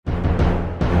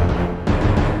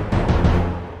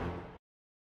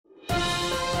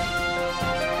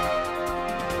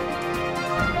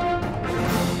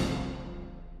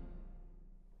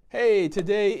Hey,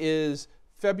 today is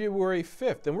February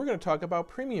 5th, and we're going to talk about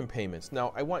premium payments.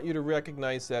 Now, I want you to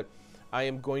recognize that I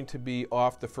am going to be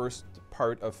off the first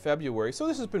part of February, so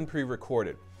this has been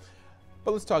pre-recorded.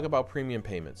 But let's talk about premium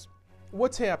payments.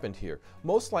 What's happened here?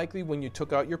 Most likely when you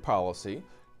took out your policy,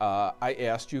 I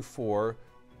asked you for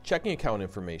checking account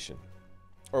information,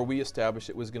 or we established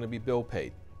it was going to be bill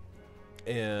paid.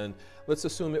 And let's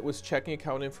assume it was checking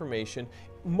account information.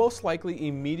 Most likely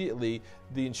immediately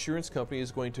the insurance company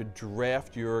is going to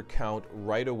draft your account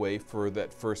right away for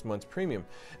that first month's premium.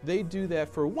 They do that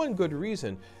for one good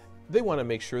reason. They want to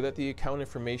make sure that the account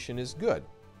information is good.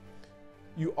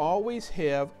 You always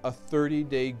have a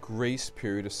 30-day grace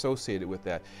period associated with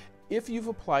that. If you've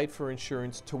applied for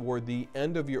insurance toward the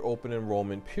end of your open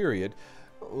enrollment period,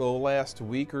 the last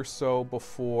week or so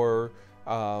before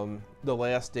the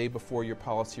last day before your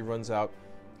policy runs out,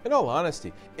 in all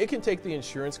honesty, it can take the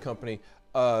insurance company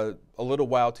a little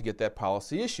while to get that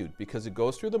policy issued because it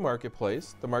goes through the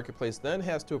marketplace. The marketplace then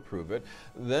has to approve it.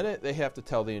 Then they have to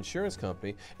tell the insurance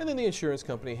company, and then the insurance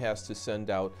company has to send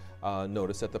out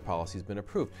notice that the policy's been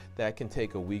approved. That can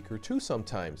take a week or two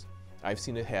sometimes. I've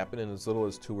seen it happen in as little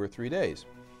as 2 or 3 days.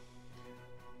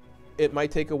 It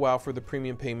might take a while for the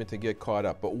premium payment to get caught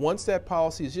up, but once that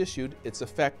policy is issued, it's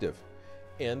effective.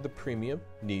 And the premium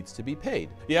needs to be paid.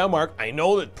 Yeah, Mark, I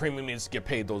know that premium needs to get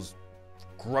paid. Those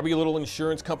grubby little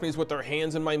insurance companies with their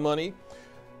hands in my money.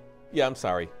 Yeah, I'm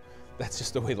sorry. That's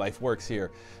just the way life works here.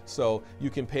 So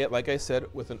you can pay it, like I said,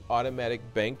 with an automatic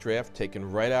bank draft taken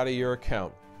right out of your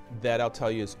account. That, I'll tell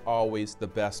you, is always the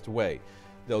best way.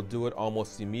 They'll do it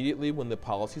almost immediately when the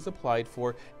policy is applied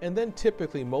for, and then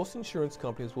typically most insurance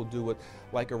companies will do it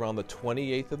like around the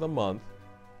 28th of the month,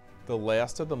 the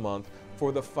last of the month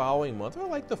for the following month, or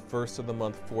like the first of the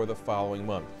month for the following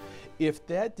month. If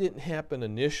that didn't happen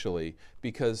initially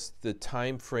because the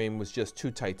time frame was just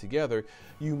too tight together,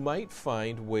 you might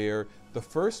find where the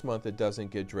first month it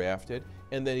doesn't get drafted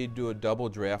and then you do a double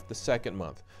draft the second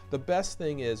month. The best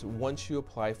thing is once you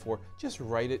apply for, just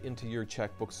write it into your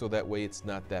checkbook so that way it's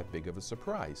not that big of a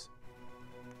surprise.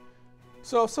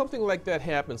 So if something like that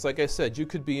happens, like I said, you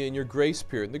could be in your grace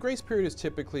period. And the grace period is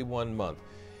typically 1 month.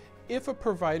 If a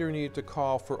provider needed to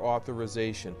call for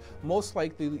authorization, most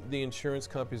likely the insurance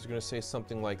companies are going to say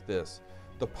something like this: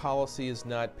 the policy is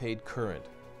not paid current.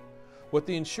 What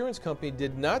the insurance company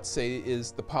did not say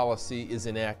is the policy is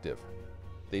inactive.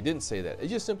 They didn't say that. They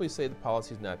just simply say the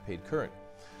policy is not paid current.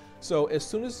 So as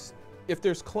soon as, if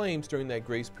there's claims during that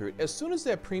grace period, as soon as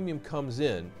that premium comes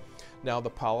in, now the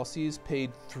policy is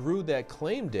paid through that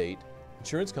claim date,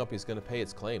 insurance company is going to pay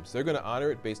its claims. They're going to honor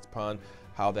it based upon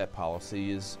how that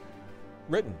policy is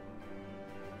written.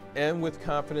 And with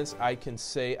confidence, I can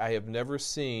say I have never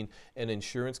seen an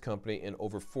insurance company in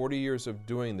over 40 years of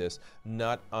doing this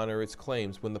not honor its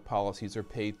claims when the policies are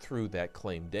paid through that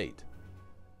claim date.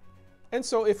 And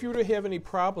so if you were to have any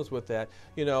problems with that,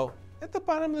 you know, at the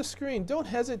bottom of the screen, don't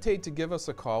hesitate to give us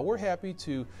a call. We're happy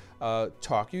to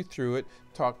talk you through it,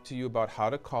 talk to you about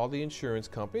how to call the insurance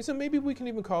companies, and maybe we can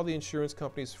even call the insurance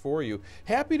companies for you.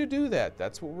 Happy to do that.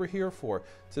 That's what we're here for,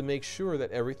 to make sure that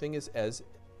everything is as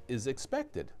is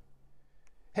expected.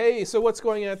 Hey, so what's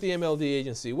going on at the MLD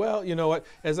agency? Well, you know what?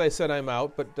 As I said, I'm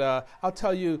out, but I'll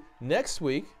tell you next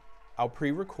week, I'll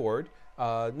pre-record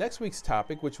next week's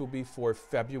topic, which will be for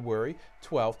February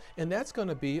 12th, and that's going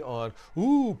to be on,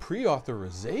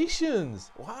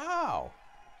 pre-authorizations. Wow,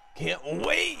 can't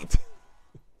wait.